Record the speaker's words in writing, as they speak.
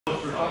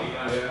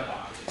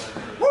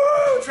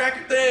Woo!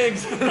 Tracking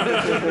things!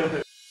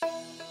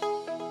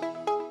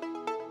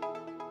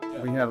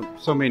 We have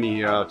so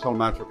many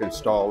telematic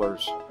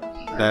installers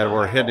that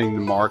were hitting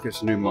the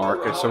markets, new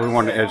markets, so we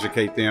wanted to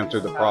educate them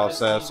through the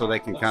process so they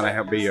can kind of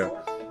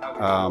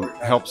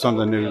help some of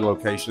the new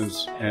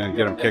locations and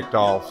get them kicked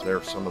off.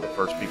 They're some of the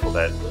first people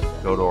that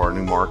go to our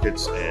new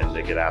markets, and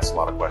they get asked a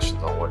lot of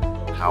questions on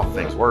how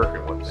things work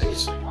and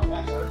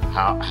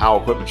how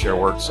equipment share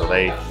works. So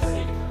they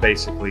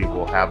basically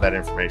will have that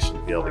information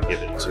to be able to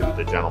give it to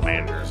the general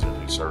managers and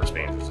the service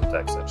managers and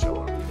techs that show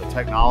up. The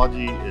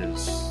technology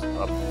is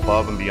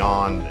above and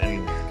beyond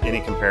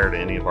any compared to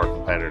any of our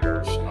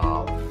competitors.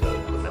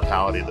 The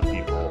mentality of the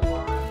people,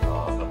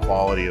 the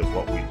quality of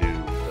what we do,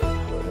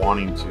 the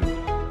wanting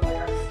to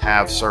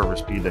have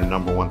service be the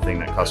number one thing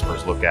that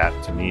customers look at,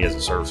 to me as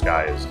a service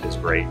guy, is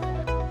great.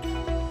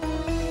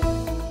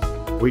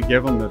 We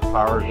give them the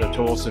power, the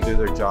tools to do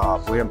their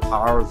job. We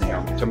empower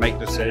them to make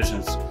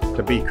decisions,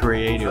 to be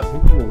creative.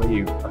 People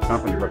leave a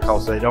company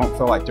because they don't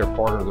feel like they're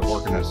part of the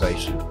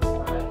organization.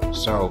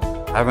 So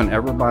having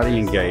everybody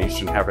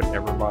engaged and having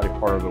everybody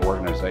part of the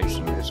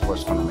organization is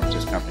what's going to make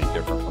this company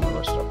different from the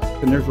rest of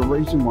them. And there's a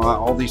reason why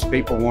all these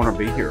people want to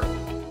be here.